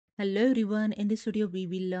Hello everyone, in this video we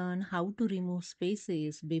will learn how to remove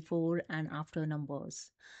spaces before and after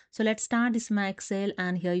numbers. So let's start. This is my Excel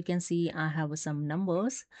and here you can see I have some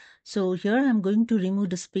numbers. So here I'm going to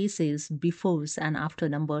remove the spaces before and after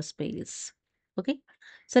number space. Okay,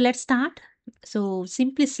 so let's start. So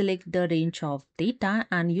simply select the range of data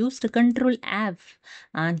and use the Control F,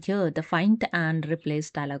 and here the find and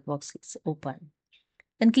replace dialog box is open.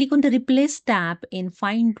 Then click on the replace tab in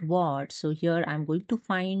find word. So here I'm going to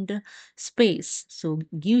find space. So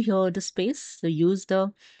give here the space. So use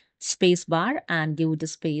the space bar and give the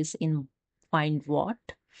space in find what.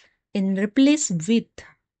 In replace with,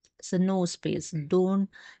 so no space. Don't,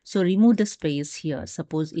 so remove the space here.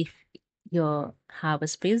 Suppose if you have a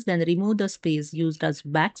space, then remove the space used as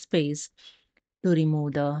backspace to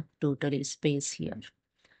remove the total space here.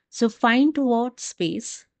 So find what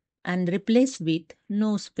space and replace with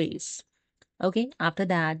no space. Okay, after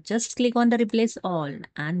that, just click on the replace all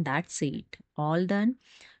and that's it. All done.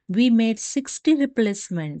 We made 60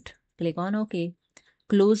 replacement. Click on OK.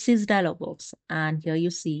 Close this dialog box and here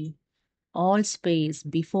you see all space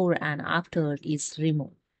before and after is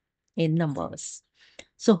removed in numbers.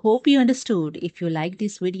 So hope you understood. If you like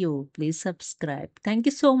this video, please subscribe. Thank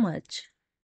you so much.